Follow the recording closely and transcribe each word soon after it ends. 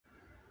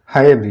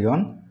Hi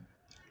everyone,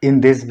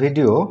 in this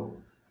video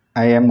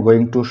I am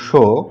going to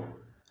show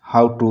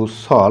how to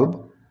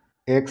solve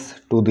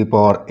x to the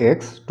power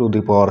x to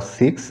the power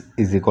 6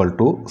 is equal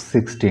to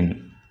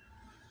 16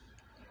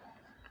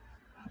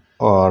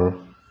 or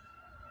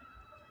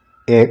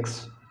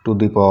x to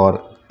the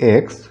power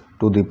x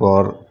to the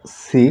power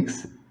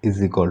 6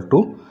 is equal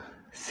to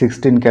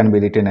 16 can be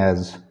written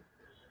as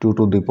 2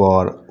 to the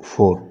power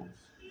 4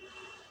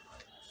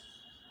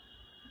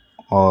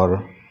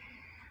 or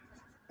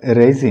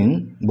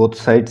raising both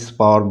sides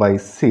power by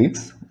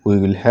 6 we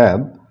will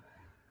have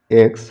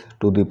x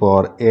to the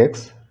power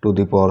x to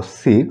the power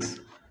 6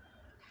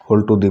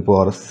 whole to the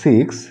power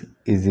 6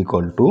 is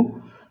equal to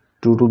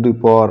 2 to the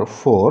power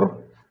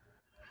 4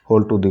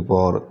 whole to the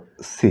power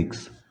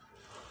 6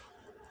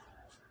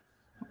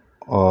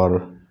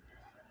 or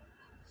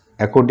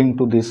according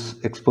to this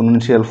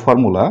exponential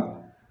formula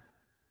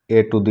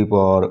a to the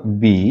power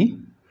b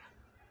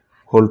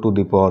whole to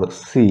the power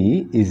c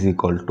is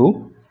equal to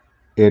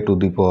a to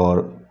the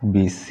power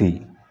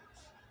bc.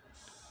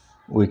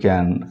 We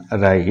can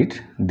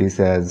write this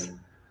as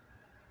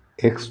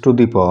x to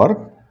the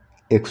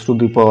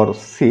power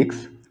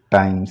 6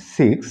 times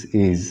 6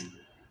 is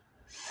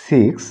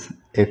 6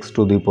 x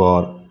to the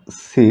power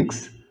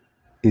 6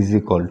 is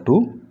equal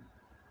to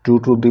 2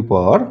 to the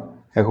power,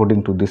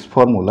 according to this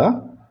formula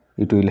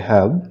it will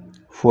have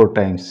 4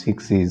 times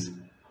 6 is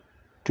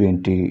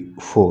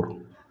 24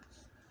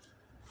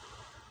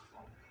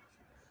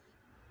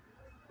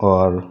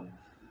 or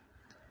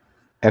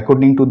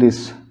according to this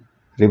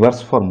reverse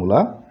formula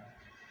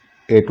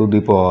a to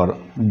the power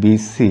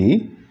bc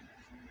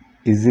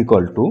is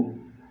equal to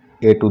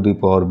a to the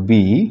power b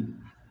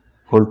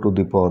whole to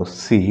the power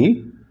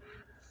c.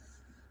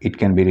 It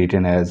can be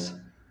written as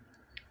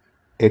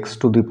x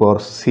to the power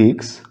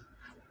 6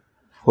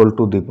 whole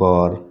to the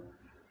power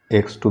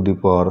x to the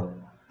power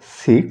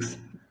 6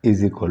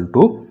 is equal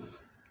to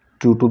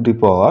 2 to the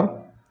power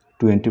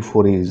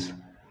 24 is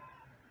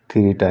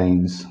 3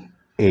 times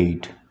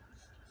 8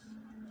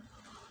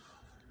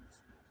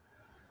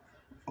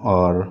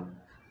 or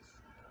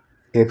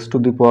x to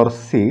the power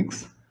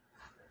 6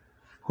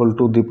 whole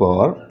to the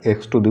power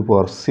x to the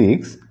power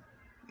 6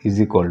 is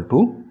equal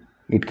to,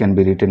 it can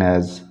be written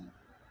as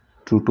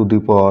 2 to the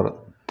power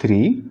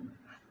 3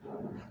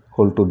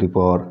 whole to the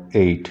power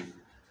 8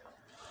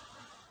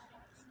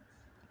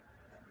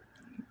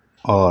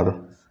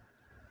 or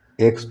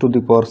x to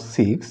the power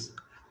 6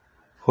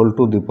 whole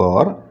to the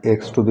power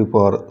x to the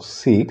power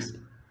 6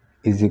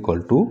 is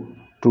equal to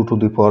 2 to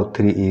the power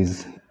 3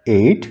 is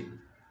 8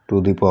 to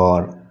the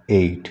power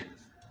 8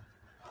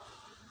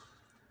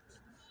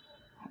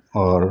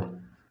 or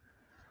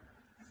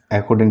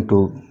according to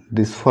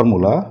this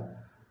formula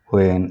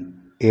when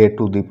a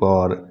to the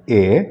power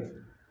a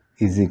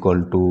is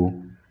equal to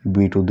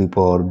b to the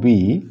power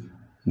b,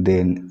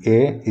 then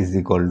a is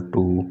equal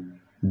to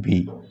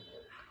b.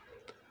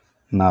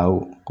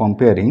 Now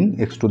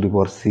comparing x to the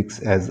power 6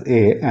 as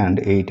a and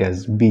 8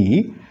 as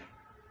b,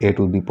 a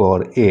to the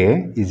power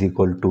a is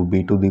equal to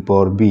b to the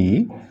power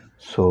b.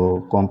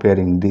 So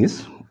comparing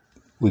this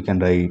we can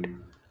write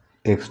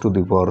x to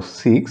the power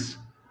 6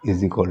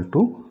 is equal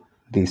to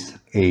this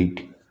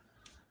 8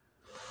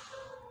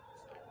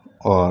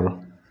 or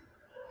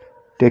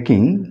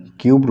taking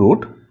cube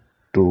root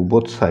to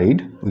both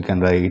sides we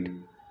can write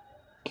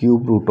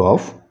cube root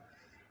of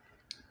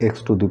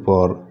x to the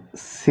power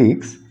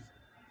 6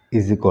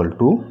 is equal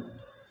to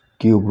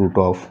cube root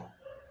of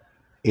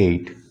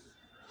 8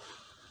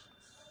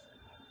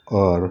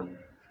 or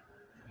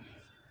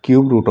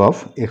cube root of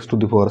x to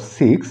the power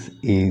 6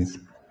 is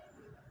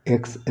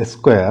x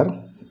square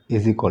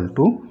is equal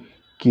to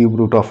cube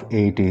root of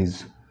 8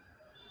 is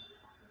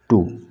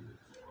 2.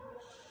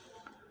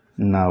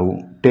 Now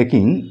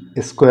taking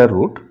a square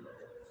root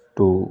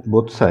to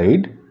both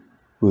sides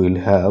we will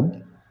have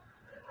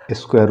a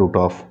square root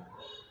of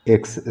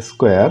x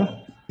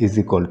square is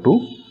equal to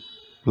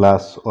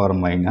plus or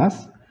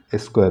minus a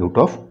square root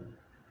of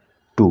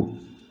 2.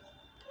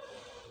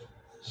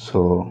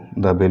 So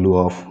the value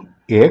of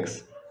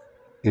x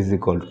is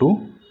equal to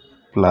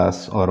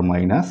plus or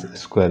minus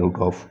square root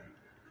of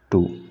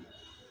 2.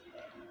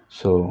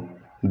 So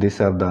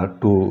these are the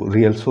two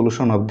real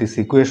solutions of this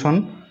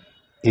equation.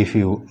 If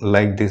you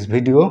like this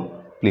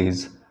video,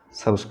 please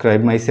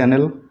subscribe my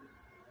channel.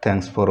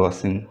 Thanks for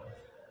watching.